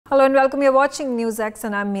Hello and welcome. You're watching NewsX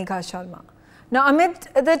and I'm Megha Sharma. Now, amid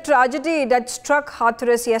the tragedy that struck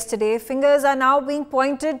Hathras yesterday, fingers are now being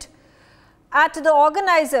pointed at the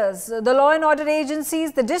organizers, the law and order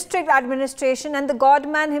agencies, the district administration and the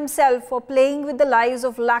godman himself for playing with the lives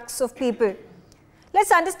of lakhs of people.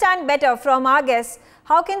 Let's understand better from our guests,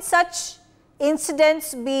 how can such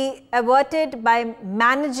incidents be averted by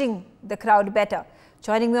managing the crowd better?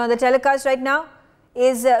 Joining me on the telecast right now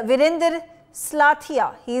is Virender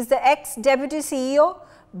Slathia. He is the ex-deputy CEO,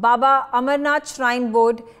 Baba Amarnath Shrine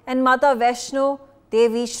Board and Mata Vaishno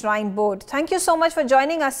Devi Shrine Board. Thank you so much for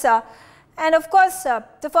joining us, sir. And of course,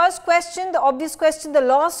 the first question, the obvious question, the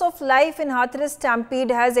loss of life in Hathras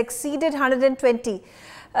stampede has exceeded 120.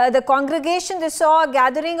 The congregation, they saw a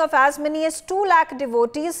gathering of as many as 2 lakh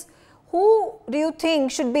devotees. Who do you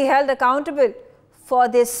think should be held accountable for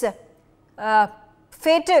this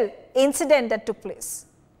fatal incident that took place?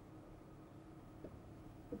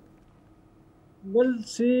 Well,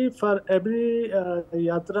 see, for every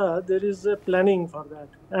yatra, there is a planning for that,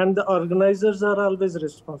 and the organizers are always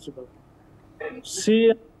responsible.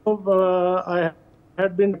 See, I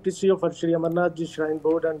had been TCO for Shri Amarnath Ji Shrine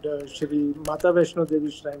Board and Shri Mata Vaishno Devi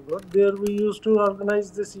Shrine Board. There we used to organize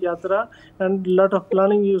this yatra, and a lot of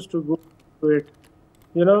planning used to go to it.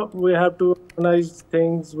 You know, we have to organize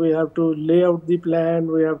things, we have to lay out the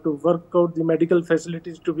plan, we have to work out the medical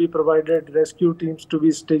facilities to be provided, rescue teams to be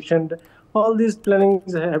stationed. All these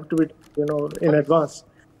plannings have to be, in advance.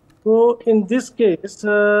 So in this case,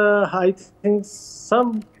 I think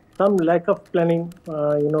some lack of planning,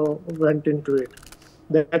 went into it.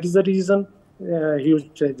 That is the reason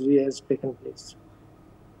huge tragedy has taken place.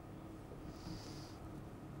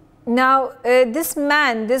 Now, this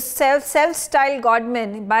man, this self-styled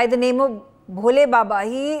godman by the name of Bhole Baba,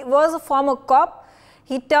 he was a former cop.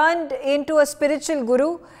 He turned into a spiritual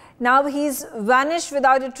guru. Now he's vanished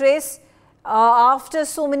without a trace after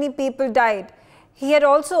so many people died. He had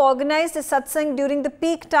also organized a satsang during the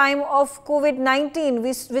peak time of COVID-19,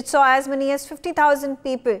 which saw as many as 50,000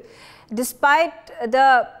 people. Despite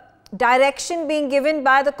the direction being given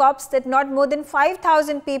by the cops that not more than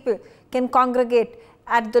 5,000 people can congregate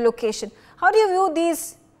at the location. How do you view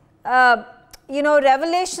these,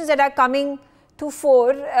 revelations that are coming to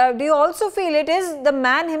fore? Do you also feel it is the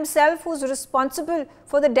man himself who's responsible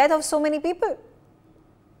for the death of so many people?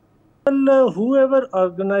 Well, whoever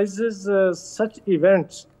organizes such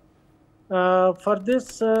events, for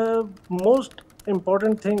this, most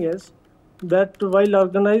important thing is that while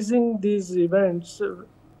organizing these events,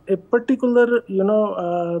 a particular,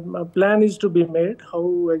 plan is to be made,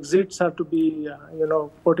 how exits are to be,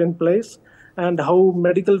 put in place, and how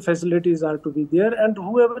medical facilities are to be there, and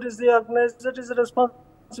whoever is the organizer is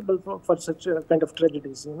responsible for such kind of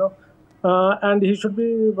tragedies, and he should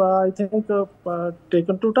be, I think,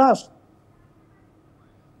 taken to task.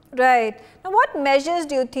 Right. Now, what measures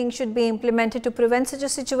do you think should be implemented to prevent such a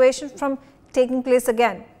situation from taking place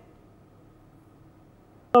again?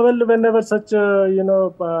 Well, whenever such,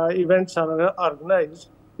 events are organized,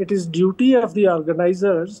 it is duty of the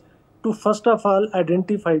organizers to first of all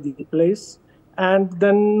identify the place and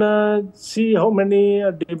then see how many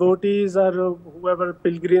devotees or whoever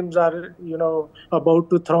pilgrims are, about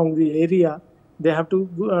to throng the area. They have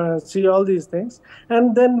to see all these things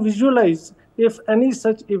and then visualize if any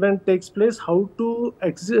such event takes place, how to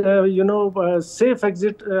safe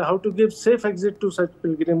exit, how to give safe exit to such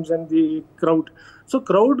pilgrims and the crowd. So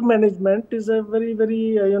crowd management is a very,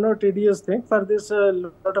 very, tedious thing. For this, a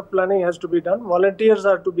lot of planning has to be done. Volunteers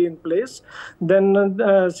are to be in place.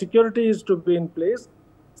 Then security is to be in place.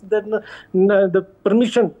 Then the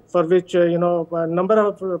permission for which, a number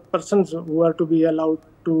of persons who are to be allowed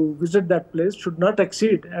to visit that place should not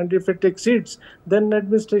exceed. And if it exceeds, then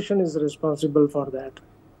administration is responsible for that.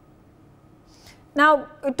 Now,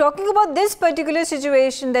 talking about this particular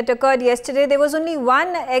situation that occurred yesterday, there was only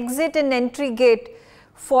one exit and entry gate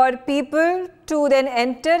for people to then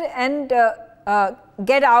enter and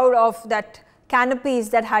get out of that canopies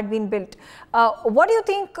that had been built. What do you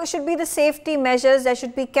think should be the safety measures that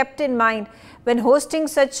should be kept in mind when hosting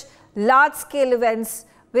such large-scale events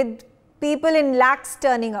with people in lakhs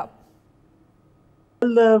turning up?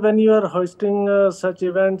 Well, when you are hosting such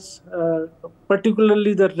events,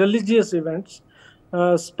 particularly the religious events,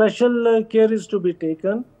 special care is to be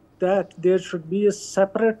taken that there should be a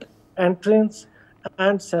separate entrance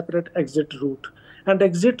and separate exit route. And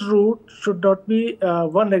exit route should not be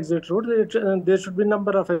one exit route. There should be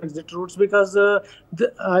number of exit routes because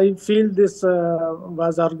I feel this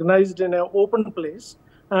was organized in an open place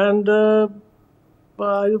and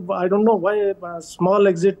I don't know why small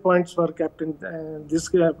exit points were kept in this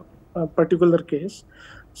particular case.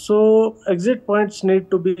 So exit points need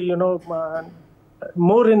to be,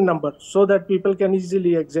 more in number so that people can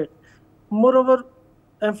easily exit. Moreover,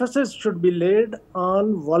 emphasis should be laid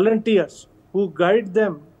on volunteers who guide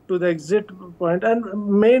them to the exit point. And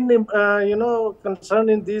main, concern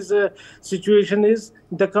in this situation is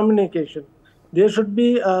the communication. There should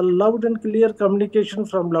be a loud and clear communication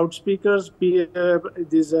from loudspeakers,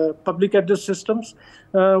 these public address systems,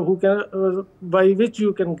 by which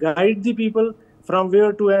you can guide the people from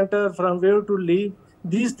where to enter, from where to leave.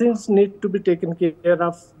 These things need to be taken care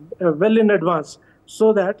of well in advance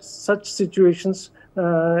so that such situations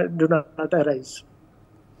do not arise.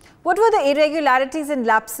 What were the irregularities and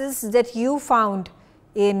lapses that you found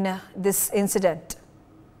in this incident?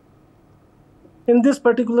 In this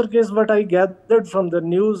particular case, what I gathered from the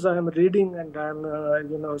news I am reading and I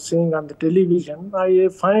am seeing on the television, I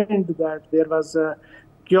find that there was a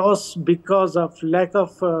chaos because of lack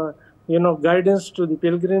of guidance to the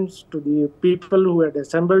pilgrims, to the people who had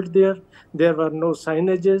assembled there. There were no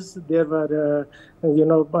signages. There were,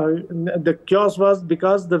 the chaos was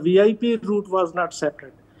because the VIP route was not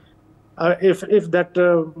separate. If that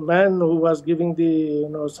man who was giving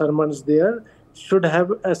the sermons there should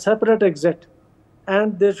have a separate exit,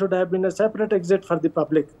 and there should have been a separate exit for the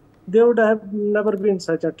public, there would have never been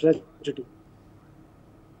such a tragedy.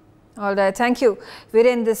 All right, thank you,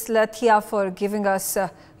 Virendra Slathia, for giving us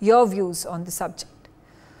your views on the subject.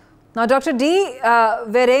 Now, Dr. D.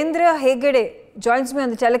 Virendra Hegde joins me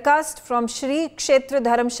on the telecast from Shri Kshetra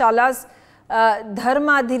Dharamshala's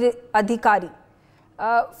Dharma Adhikari.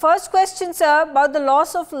 First question, sir, about the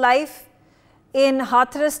loss of life in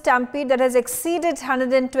Hathras stampede that has exceeded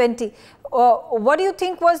 120. What do you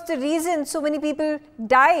think was the reason so many people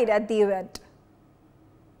died at the event?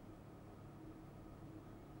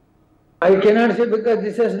 I cannot say, because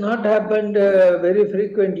this has not happened very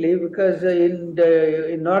frequently, because in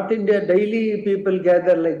North India daily people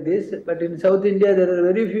gather like this, but in South India there are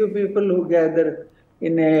very few people who gather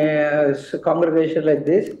in a congregation like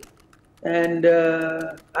this. And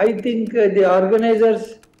I think the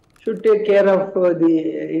organizers should take care of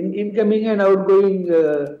the incoming and outgoing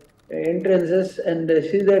entrances and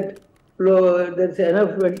see that there's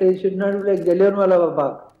enough ventilation. Should not be like Jallianwala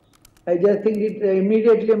Bagh. I just think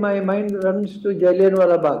immediately my mind runs to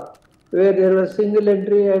Jallianwala Bagh, where there was single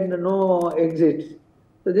entry and no exits.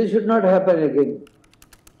 So this should not happen again.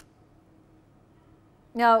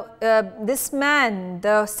 Now, this man,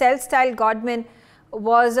 the self-styled Godman,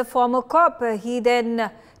 was a former cop. He then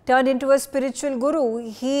turned into a spiritual guru.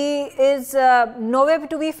 He is nowhere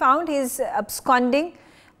to be found. He is absconding.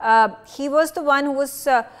 He was the one who was,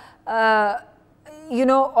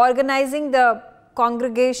 organizing the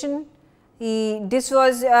congregation. He's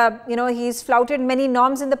flouted many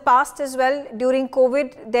norms in the past as well. During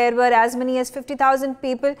COVID, there were as many as 50,000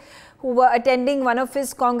 people who were attending one of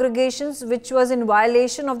his congregations, which was in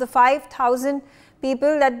violation of the 5,000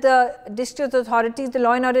 people that the district authorities, the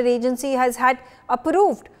law and order agency, has had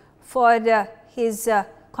approved for his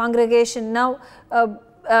congregation. Now,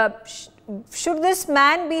 should this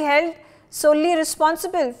man be held solely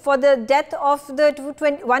responsible for the death of the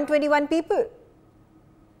 121 people?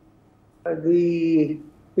 The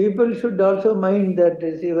people should also mind that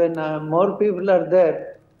when more people are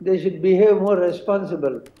there, they should behave more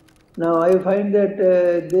responsible. Now, I find that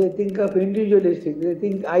they think of individualistic. They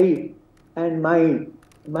think I and my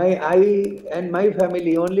I and my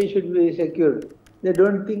family only should be secured. They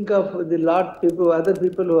don't think of the other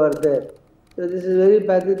people who are there. So this is very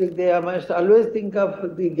pathetic. They must always think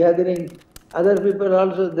of the gathering, other people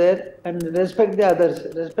also there, and respect the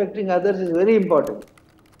others. Respecting others is very important.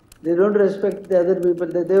 They don't respect the other people.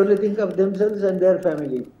 They only think of themselves and their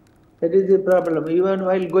family. That is the problem. Even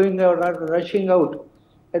while going out or rushing out,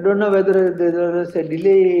 I don't know whether there was a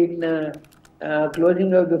delay in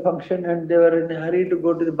closing of the function and they were in a hurry to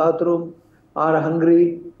go to the bathroom or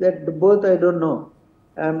hungry. That both I don't know.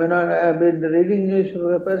 I've been reading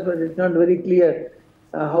newspapers, but it's not very clear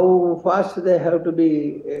how fast they have to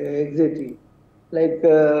be exiting. Like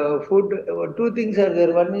food, two things are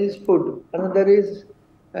there. One is food, another is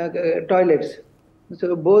toilets.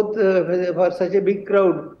 So both for such a big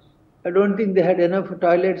crowd, I don't think they had enough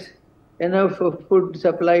toilets, enough food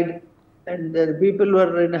supplied, and the people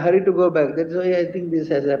were in a hurry to go back. That's why I think this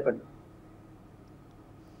has happened.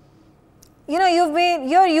 You know,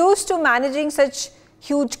 you're used to managing such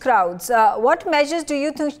huge crowds. What measures do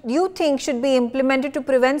you think should be implemented to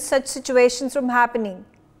prevent such situations from happening?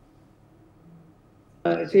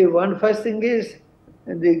 See, one first thing is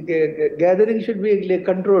the gathering should be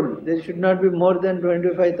controlled. There should not be more than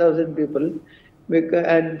 25,000 people.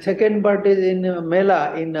 And second part is in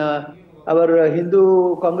Mela, in our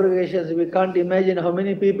Hindu congregations, we can't imagine how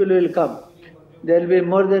many people will come. There will be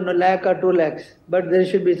more than 1 lakh or 2 lakhs, but there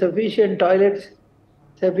should be sufficient toilets,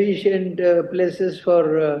 sufficient places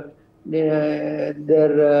for their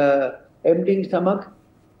emptying stomach,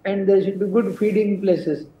 and there should be good feeding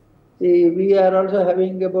places. See, we are also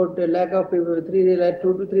having about 1 lakh of people, 2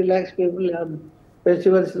 to 3 lakhs people on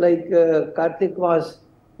festivals like Kartik Mas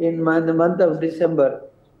in the month of December.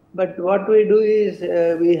 But what we do is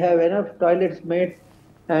we have enough toilets made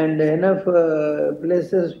and enough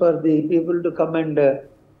places for the people to come and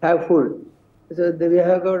have food. So we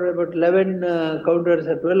have got about 11 counters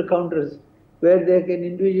or 12 counters where they can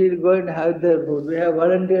individually go and have their food. We have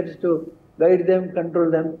volunteers to guide them, control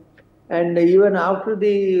them. And even after the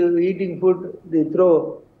eating food, they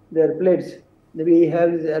throw their plates. We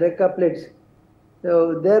have these areca plates.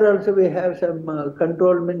 So there also we have some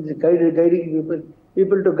control, means guiding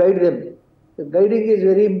people to guide them. So guiding is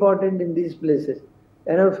very important in these places.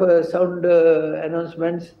 Enough sound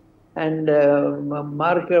announcements and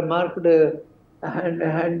marked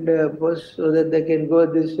hand posts so that they can go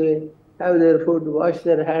this way, have their food, wash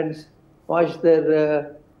their hands, wash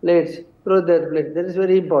their plates, throw their plates. That is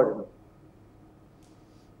very important.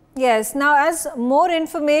 Yes. Now, as more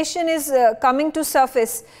information is coming to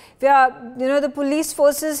surface, the police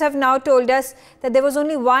forces have now told us that there was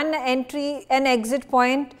only one entry and exit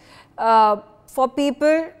point for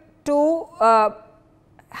people to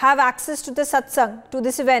have access to the satsang, to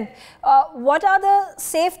this event. What are the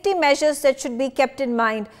safety measures that should be kept in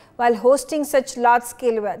mind while hosting such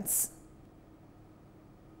large-scale events?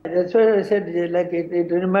 That's why I said, like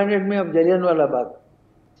it reminded me of Jallianwala Bagh.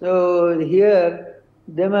 So here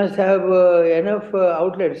they must have enough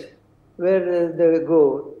outlets where they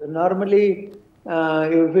go. Normally,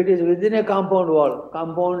 if it is within a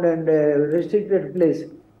compound and restricted place,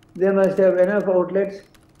 they must have enough outlets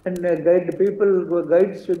and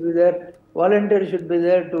guides should be there, volunteers should be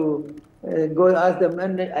there to go ask them.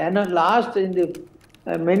 And last in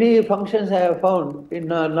the many functions I have found in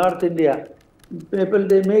North India, people,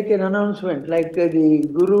 they make an announcement like the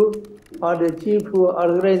guru or the chief who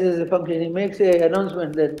organizes the function. He makes an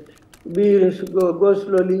announcement that go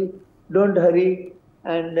slowly, don't hurry,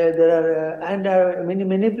 and there are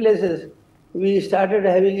many places. We started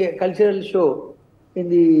having a cultural show in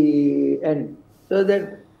the end, so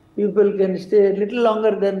that people can stay a little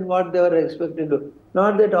longer than what they were expected to.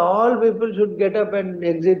 Not that all people should get up and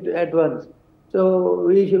exit at once. So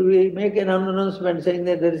we make an announcement saying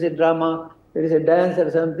that there is a drama, there is a dance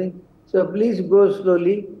or something. So please go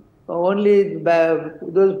slowly. Only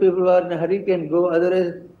those people who are in a hurry can go.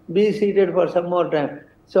 Otherwise, be seated for some more time.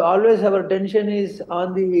 So always our attention is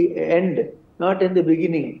on the end, not in the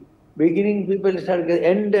beginning. Beginning people start,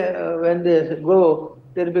 end when they go,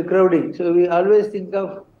 there will be crowding. So we always think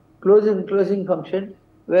of closing function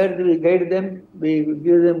where we guide them, we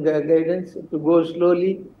give them guidance to go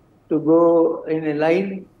slowly, to go in a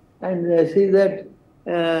line and see that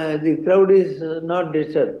the crowd is not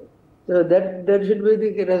disturbed. So that should be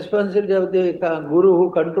the responsibility of the guru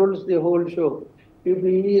who controls the whole show. If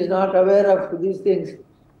he is not aware of these things,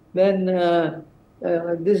 then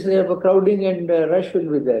this crowding and rush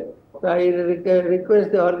will be there. So I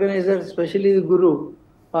request the organizers, especially the guru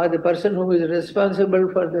or the person who is responsible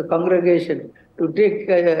for the congregation, to take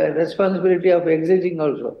responsibility of exiting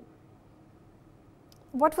also.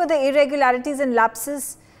 What were the irregularities and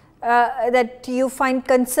lapses that you find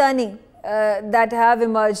concerning that have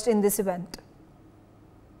emerged in this event?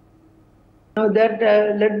 Now that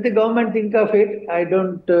let the government think of it. I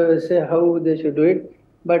don't say how they should do it,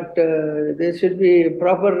 but there should be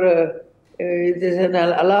proper. It is an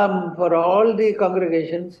alarm for all the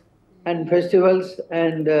congregations and festivals,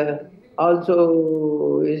 and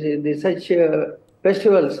also such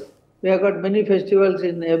festivals. We have got many festivals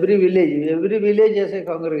in every village. Every village has a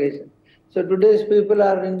congregation. So today's people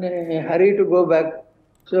are in a hurry to go back.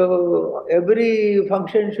 So every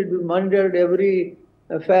function should be monitored, every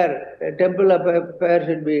fair, temple fair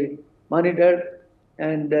should be monitored,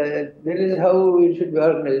 and this is how it should be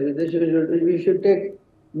organized. We should take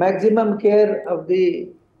maximum care of the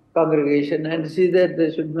congregation and see that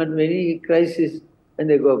there should not be any crisis when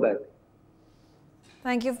they go back.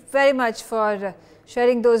 Thank you very much for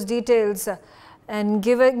sharing those details and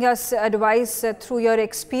giving us advice through your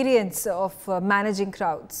experience of managing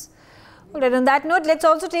crowds. All right, on that note, let's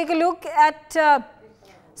also take a look at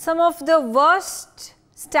some of the worst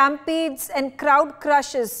stampedes and crowd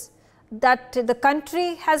crushes that the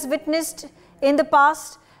country has witnessed in the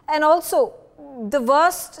past, and also the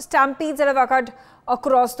worst stampedes that have occurred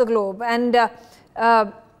across the globe, and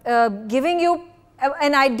giving you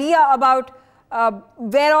an idea about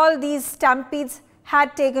where all these stampedes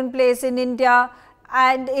had taken place in India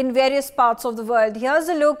and in various parts of the world. Here's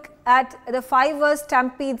a look at the 5 worst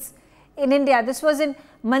stampedes in India. This was in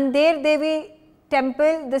Mandir Devi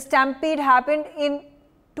Temple. The stampede happened in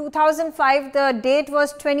 2005. The date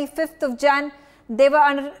was 25th of Jan. There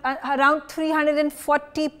were around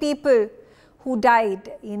 340 people who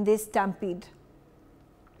died in this stampede.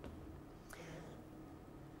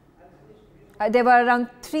 There were around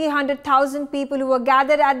 300,000 people who were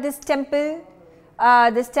gathered at this temple.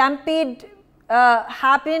 The stampede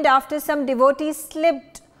happened after some devotees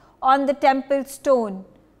slipped on the temple stone,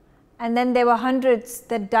 and then there were hundreds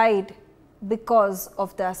that died because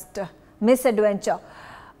of that misadventure.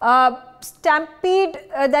 Stampede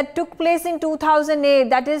that took place in 2008,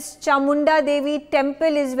 that is Chamunda Devi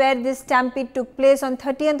Temple, is where this stampede took place on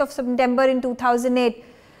 30th of September in 2008.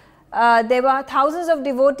 There were thousands of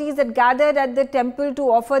devotees that gathered at the temple to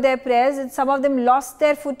offer their prayers, and some of them lost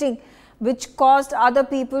their footing, which caused other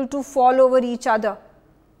people to fall over each other,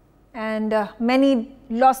 and many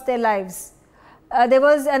lost their lives. There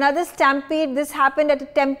was another stampede. This happened at a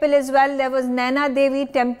temple as well. There was Naina Devi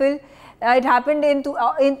Temple. It happened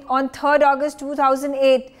on 3rd August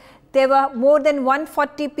 2008. There were more than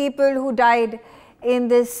 140 people who died in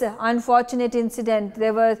this unfortunate incident.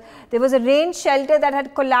 There was a rain shelter that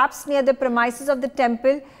had collapsed near the premises of the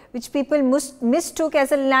temple, which people mistook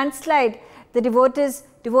as a landslide. The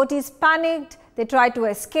devotees panicked. They tried to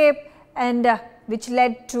escape, and which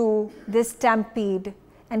led to this stampede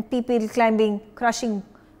and people crushing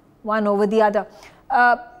one over the other.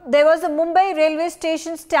 There was a Mumbai railway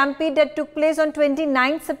station stampede that took place on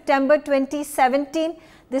 29th September 2017.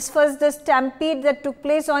 This was the stampede that took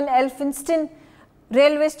place on Elphinstone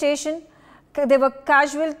railway station. There were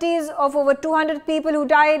casualties of over 200 people who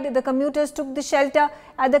died. The commuters took the shelter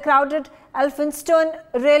at the crowded Elphinstone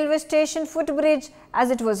railway station footbridge as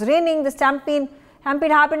it was raining. The stampede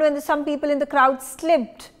happened when some people in the crowd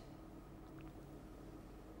slipped.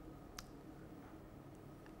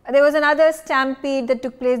 There was another stampede that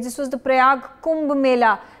took place. This was the Prayag Kumbh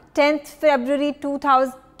Mela, 10th February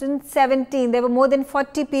 2017. There were more than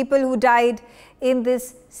 40 people who died in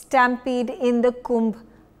this stampede in the Kumbh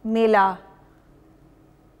Mela.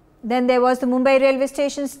 Then there was the Mumbai railway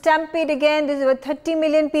station stampede again. There were 30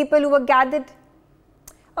 million people who were gathered.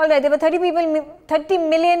 Alright, there were 30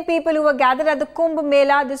 million people who were gathered at the Kumbh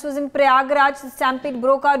Mela. This was in Prayagraj. The stampede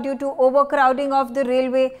broke out due to overcrowding of the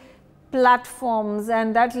railway platforms,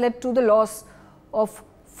 and that led to the loss of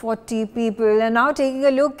 40 people. And now taking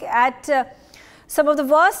a look at some of the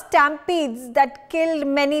worst stampedes that killed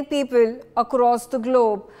many people across the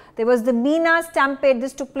globe. There was the Meena stampede.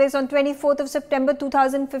 This took place on 24th of September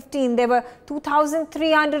 2015. There were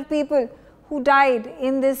 2,300 people who died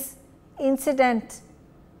in this incident.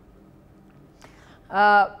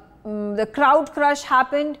 The crowd crush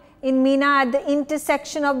happened in Meena at the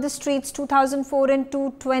intersection of the streets 2004 and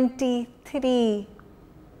 223.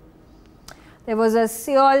 There was a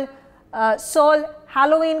Seoul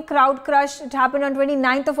Halloween crowd crush. It happened on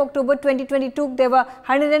 29th of October 2022. There were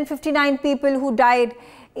 159 people who died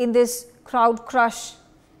in this crowd crush.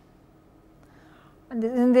 And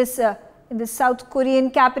in this South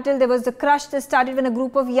Korean capital, there was the crush that started when a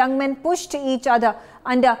group of young men pushed each other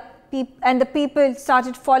and the people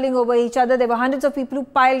started falling over each other. There were hundreds of people who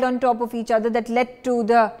piled on top of each other that led to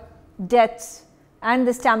the deaths and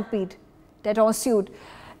the stampede that ensued.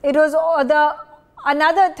 It was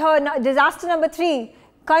disaster number 3,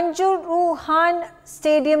 Kanjuruhan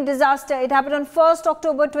Stadium disaster. It happened on 1st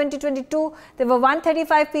October 2022. There were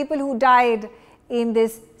 135 people who died in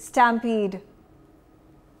this stampede.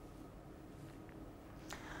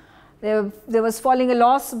 There was falling a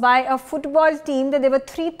loss by a football team. That there were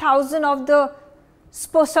 3,000 of the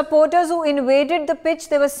supporters who invaded the pitch.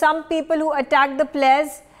 There were some people who attacked the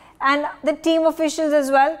players and the team officials as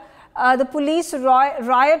well. The police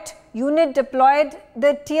riot unit deployed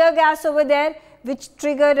the tear gas over there, which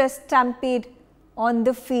triggered a stampede on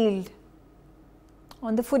the field,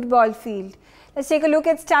 on the football field. Let's take a look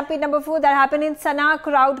at stampede number 4 that happened in Sanaa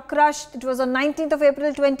crowd crush. It was on 19th of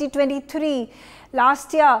April 2023.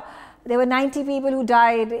 Last year, there were 90 people who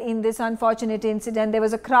died in this unfortunate incident. There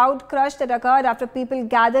was a crowd crush that occurred after people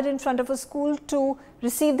gathered in front of a school to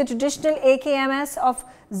receive the traditional AKMS of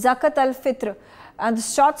Zakat al-Fitr. And the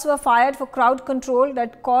shots were fired for crowd control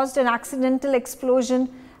that caused an accidental explosion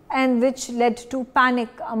and which led to panic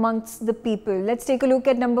amongst the people. Let's take a look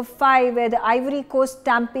at number 5, where the Ivory Coast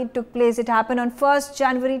stampede took place. It happened on 1st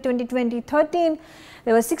January 2013.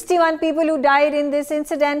 There were 61 people who died in this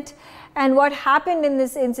incident. And what happened in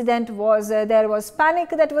this incident was there was panic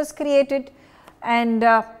that was created, and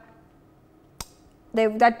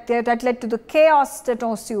that led to the chaos that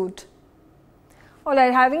ensued. All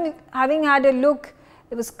right, having had a look,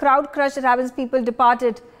 there was crowd crush that happens. People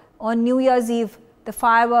departed on New Year's Eve. The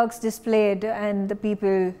fireworks displayed, and the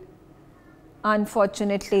people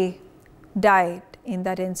unfortunately died in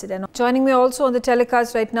that incident. Joining me also on the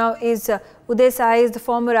telecast right now is Uday Sahai, is the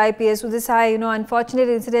former IPS. Uday Sahai, unfortunate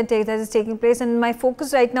incident that is taking place, and my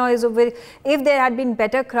focus right now is over if there had been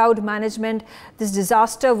better crowd management, this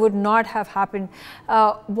disaster would not have happened.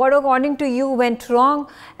 What according to you went wrong,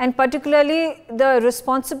 and particularly the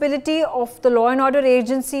responsibility of the law and order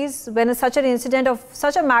agencies when such an incident of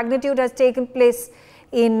such a magnitude has taken place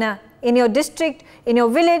in your district, in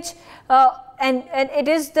your village, and it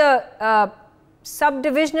is the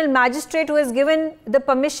sub-divisional magistrate who has given the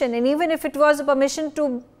permission, and even if it was a permission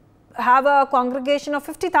to have a congregation of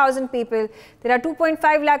 50,000 people, there are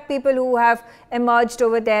 2.5 lakh people who have emerged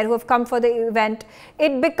over there, who have come for the event.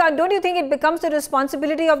 Don't you think it becomes the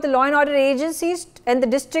responsibility of the law and order agencies and the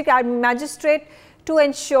district magistrate to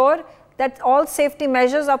ensure that all safety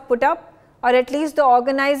measures are put up, or at least the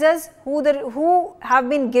organizers who have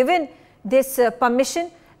been given this permission?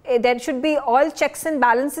 There should be all checks and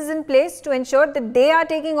balances in place to ensure that they are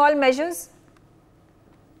taking all measures.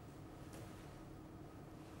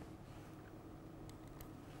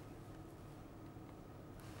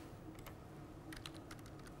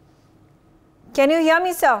 Can you hear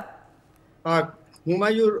me, sir? Whom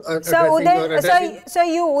are you Sir,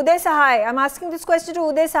 Uday Sahai. I'm asking this question to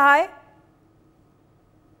Uday Sahai.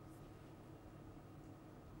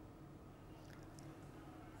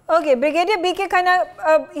 Okay, Brigadier B.K. Khanna,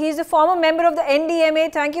 he is a former member of the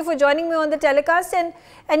NDMA. Thank you for joining me on the telecast,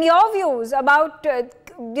 and your views about,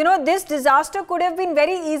 this disaster could have been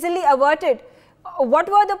very easily averted. What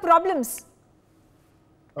were the problems?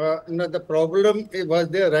 No, the problem was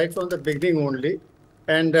there right from the beginning only,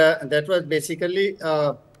 and that was basically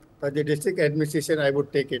the district administration, I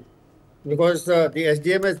would take it, because the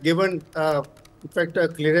SDM has given, in fact, a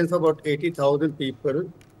clearance of about 80,000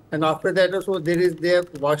 people. And after that also they have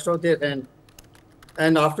washed out their hand.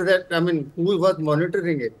 And after that, who was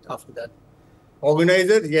monitoring it after that?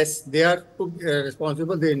 Organizers, yes, they are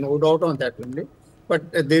responsible, there is no doubt on that only.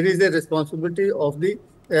 But there is a responsibility of the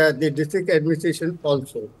district administration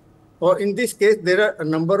also. Or in this case, there are a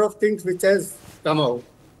number of things which has come out.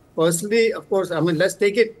 Firstly, of course, let's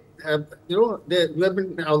take it, you have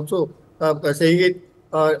been also saying it,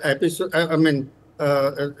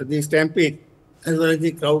 the stampede, as well as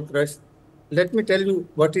the crowd crush. Let me tell you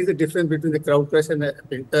what is the difference between the crowd crush and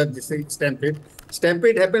this stampede.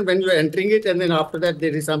 Stampede happened when you are entering it, and then after that there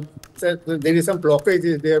is some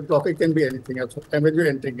blockage. Blockage can be anything else. And when you are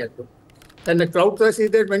entering it, and the crowd crush is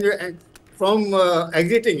that when you are from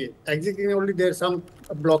exiting only there is some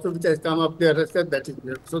blockage which has come up there. That is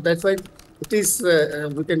there. So that's why it is.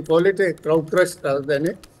 We can call it a crowd crush rather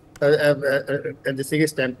than a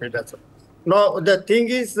stampede. Also. Now the thing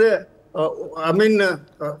is.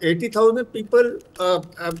 80,000 people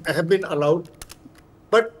have been allowed,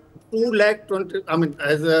 but 2 lakh 20.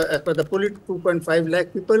 As per the police, 2.5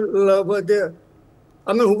 lakh people were there.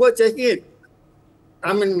 Who were checking it?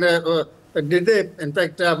 Did they? In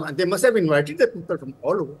fact, they must have invited the people from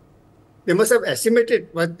all over. They must have estimated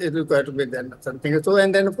what is required to be done, something. So,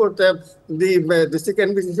 and then of course, the district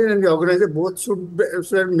administration and the organizer both should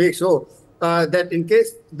make sure. That in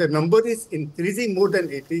case the number is increasing more than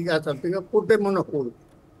 80 or something, put them on a hold.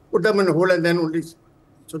 Put them on a hold and then only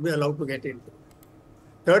should be allowed to get in.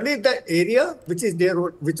 Thirdly, the area which was there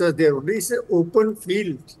only is an open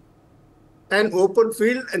field. An open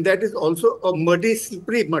field, and that is also a muddy,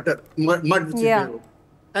 slippery mud which is there.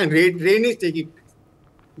 And rain is taking place.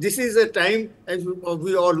 This is a time, as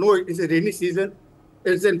we all know, it is a rainy season.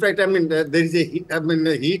 It's in fact, there is a heat,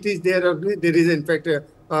 the heat is there. There is in fact as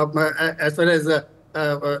far as the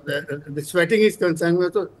sweating is concerned,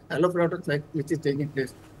 also a lot of sweat which is taking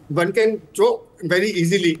place. One can choke very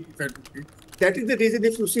easily. That is the reason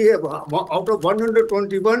if you see out of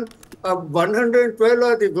 121, 112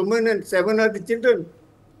 are the women and 7 are the children.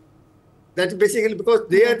 That's basically because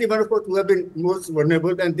they are the one, of course, who have been most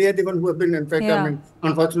vulnerable, and they are the one who have been, in fact,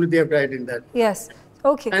 unfortunately, they have died in that. Yes.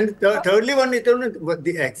 Okay. And thirdly, one is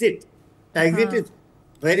the exit. Exit is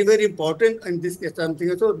very, very important in this case.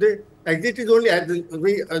 Something. So the exit is only,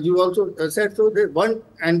 as you also said, so there's one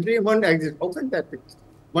entry, one exit. How can that be?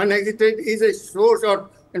 One exit is a short,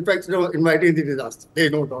 in fact, inviting the disaster. There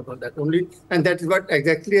is no doubt on that only. And that is what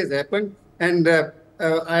exactly has happened. And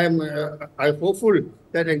I'm hopeful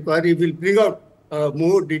that inquiry will bring out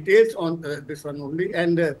more details on this one only.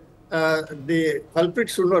 And the culprit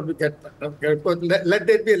should not be let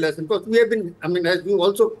there be a lesson. Because we have been, as you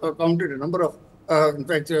also counted a number of in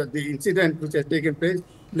fact, the incident which has taken place,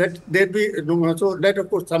 let there be so that of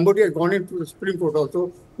course somebody has gone into the Supreme Court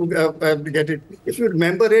also to get it. If you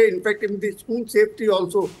remember, in fact, in the school safety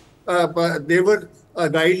also, there were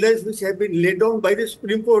guidelines which have been laid down by the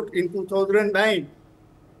Supreme Court in 2009.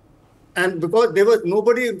 And because there was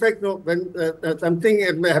nobody, in fact, when something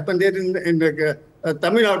happened there in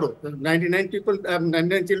Tamil Nadu, 99 people,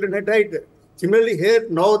 99 children had died there. Similarly, here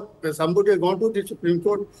now somebody has gone to the Supreme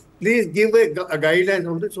Court. Please give a guideline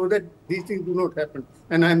on this so that these things do not happen.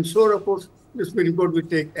 And I'm sure, of course, the Supreme Court will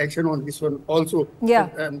take action on this one also. Yeah.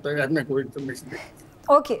 I'm not going information.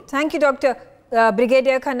 Okay, thank you, Dr.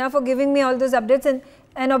 Brigadier Khanna, for giving me all those updates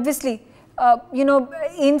and obviously, you know,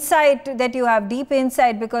 insight that you have, deep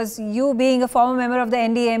insight, because you being a former member of the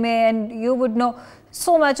NDMA and you would know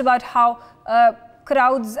so much about how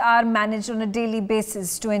crowds are managed on a daily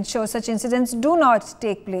basis to ensure such incidents do not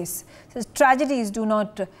take place, such tragedies do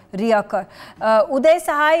not reoccur. Uday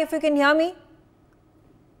Sahai, if you can hear me.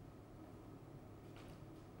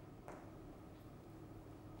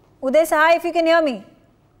 Uday Sahai, if you can hear me.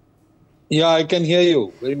 Yeah, I can hear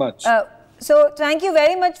you very much. So, thank you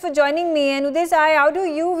very much for joining me. And Uday Sahai, how do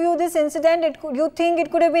you view this incident? You think it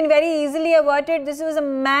could have been very easily averted? This was a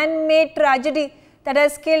man-made tragedy that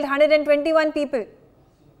has killed 121 people.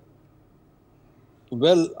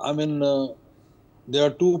 Well, I mean, there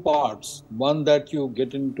are two parts. One, that you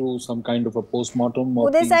get into some kind of a postmortem.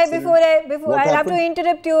 Uday Sahai, before I have to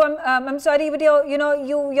interrupt you. I'm sorry, but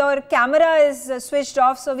your camera is switched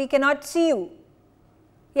off, so we cannot see you.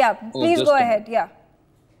 Yeah, please go ahead. Yeah.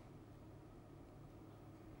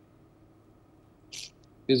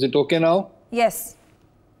 Is it okay now? Yes.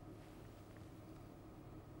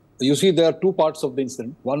 You see, there are two parts of the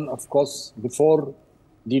incident. One, of course, before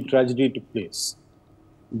the tragedy took place.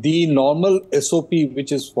 The normal SOP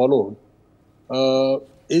which is followed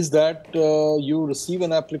is that you receive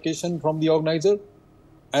an application from the organizer,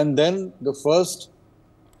 and then the first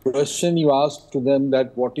question you ask to them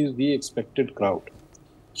that what is the expected crowd.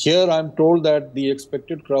 Here I'm told that the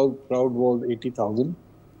expected crowd was 80,000,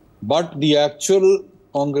 but the actual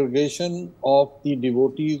congregation of the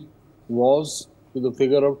devotees was to the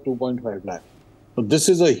figure of 2.5 lakh. So this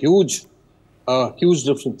is a huge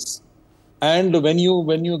difference. And when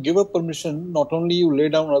you give a permission, not only you lay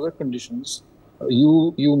down other conditions,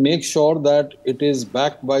 you make sure that it is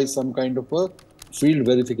backed by some kind of a field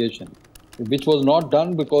verification, which was not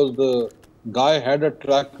done because the guy had a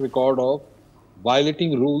track record of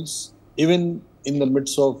violating rules even in the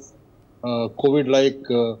midst of COVID-like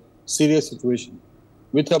serious situation.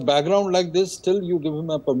 With a background like this, still you give him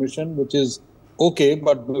a permission, which is okay.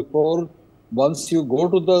 But once you go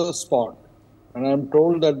to the spot, and I'm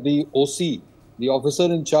told that the OC, the officer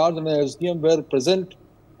in charge, and the SDM were present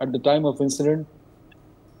at the time of incident,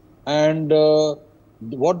 and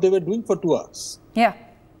what they were doing for 2 hours. Yeah.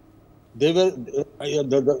 They were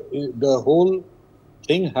the whole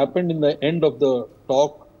thing happened in the end of the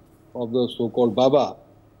talk of the so-called Baba,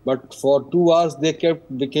 but for 2 hours they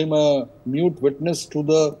became a mute witness to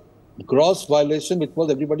the gross violation, which was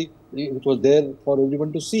there for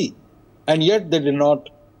everyone to see, and yet they did not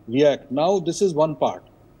react. Now this is one part.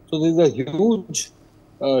 So there is a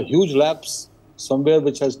huge lapse somewhere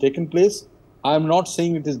which has taken place. I am not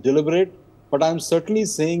saying it is deliberate, but I am certainly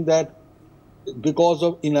saying that because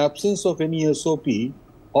of in absence of any SOP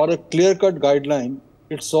or a clear-cut guideline,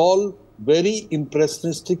 it's all very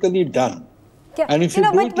impressionistically done. Yeah. And if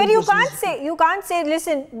but you can't say,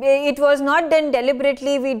 listen, it was not done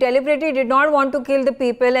deliberately. We deliberately did not want to kill the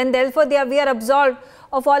people, and therefore we are absolved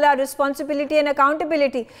of all our responsibility and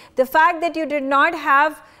accountability. The fact that you did not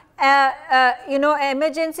have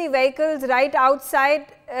emergency vehicles right outside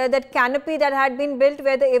that canopy that had been built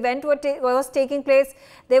where the event was taking place,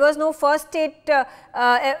 there was no first aid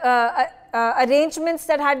arrangements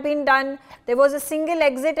that had been done. There was a single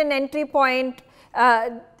exit and entry point.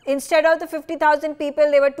 Instead of the 50,000 people,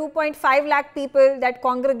 there were 2.5 lakh people that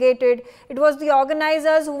congregated. It was the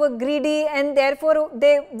organizers who were greedy, and therefore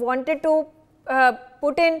they wanted to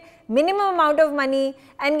put in minimum amount of money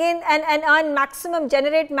and earn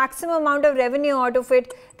generate maximum amount of revenue out of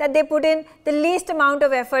it, that they put in the least amount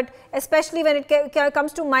of effort, especially when it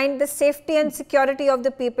comes to mind the safety and security of the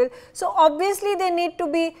people. So obviously they need to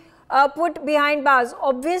be put behind bars.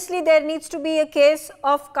 Obviously there needs to be a case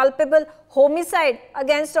of culpable homicide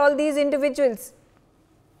against all these individuals.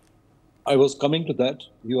 I was coming to that.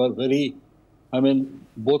 You are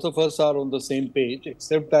both of us are on the same page,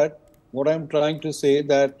 except that what I'm trying to say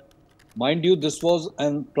that, mind you, this was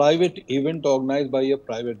a private event organized by a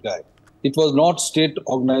private guy. It was not state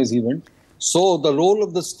organized event. So the role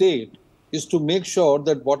of the state is to make sure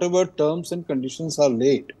that whatever terms and conditions are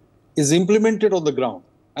laid is implemented on the ground.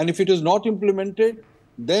 And if it is not implemented,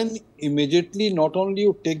 then immediately not only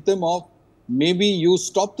you take them off, maybe you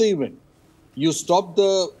stop the event. You stop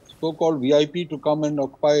the so-called VIP to come and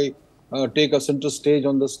occupy, take a center stage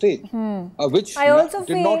on the stage, which I also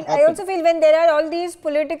did not happen. I also feel when there are all these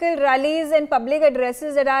political rallies and public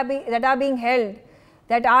addresses that are being held,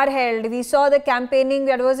 we saw the campaigning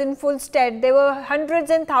that was in full stead. There were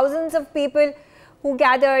hundreds and thousands of people who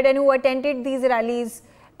gathered and who attended these rallies.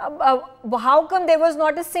 How come there was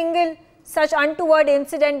not a single such untoward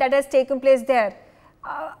incident that has taken place there?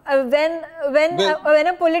 When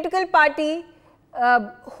a political party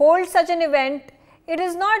holds such an event, it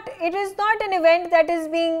is not an event that is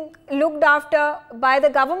being looked after by the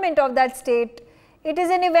government of that state. It is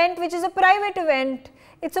an event which is a private event.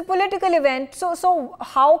 It's a political event. So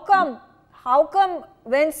how come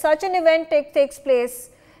when such an event takes place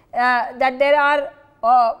that there are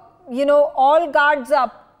all guards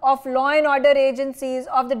up of law and order agencies,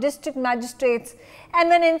 of the district magistrates, and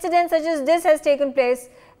when incidents such as this has taken place,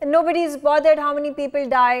 nobody is bothered how many people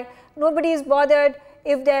die, nobody is bothered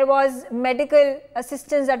if there was medical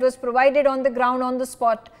assistance that was provided on the ground, on the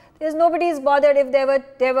spot. Nobody is bothered if there were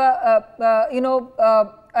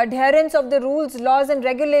adherence of the rules, laws and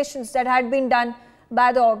regulations that had been done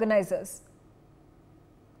by the organizers.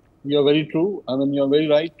 You are very true. I mean, you are very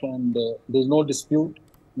right, and there is no dispute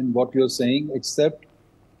in what you are saying, except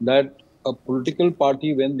that a political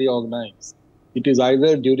party, when they organize, it is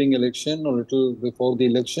either during election or little before the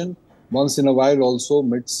election, once in a while also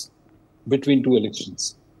meets between two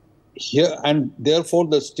elections. Here, and therefore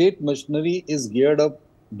the state machinery is geared up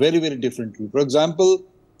very, very differently. For example,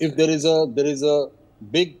 if there is a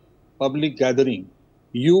big public gathering,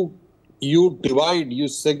 you divide, you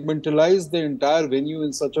segmentalize the entire venue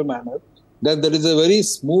in such a manner that there is a very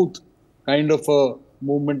smooth kind of a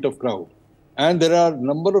movement of crowd. And there are a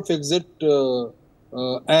number of exit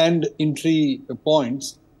and entry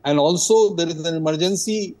points, and also there is an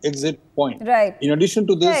emergency exit point. Right. In addition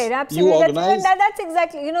to this, right, absolutely. you organize. That's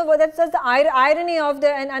exactly, that's the irony of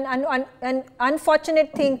the an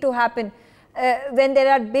unfortunate thing to happen when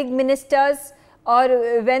there are big ministers or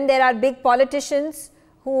when there are big politicians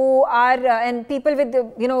who are and people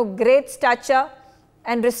with great stature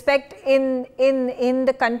and respect in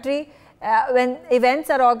the country. When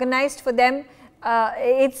events are organized for them,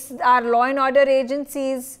 it's our law and order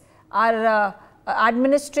agencies, our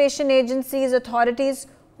administration agencies, authorities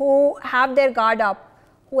who have their guard up,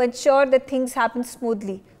 who ensure that things happen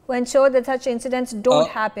smoothly, who ensure that such incidents don't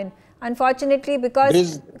happen. Unfortunately,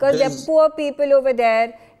 because there are poor people over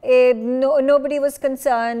there, nobody was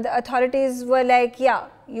concerned. The authorities were like, yeah,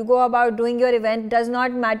 you go about doing your event. Does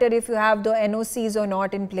not matter if you have the NOCs or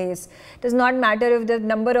not in place. Does not matter if the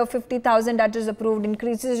number of 50,000 that is approved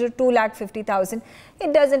increases to 2,50,000.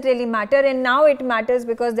 It doesn't really matter, and now it matters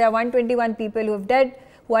because there are 121 people who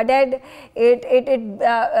are dead. It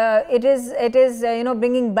is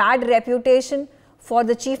bringing bad reputation for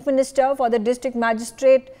the chief minister, for the district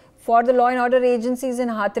magistrate, for the law and order agencies in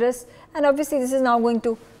Hathras, and obviously this is now going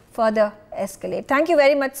to further escalate. Thank you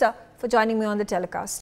very much, sir, for joining me on the telecast.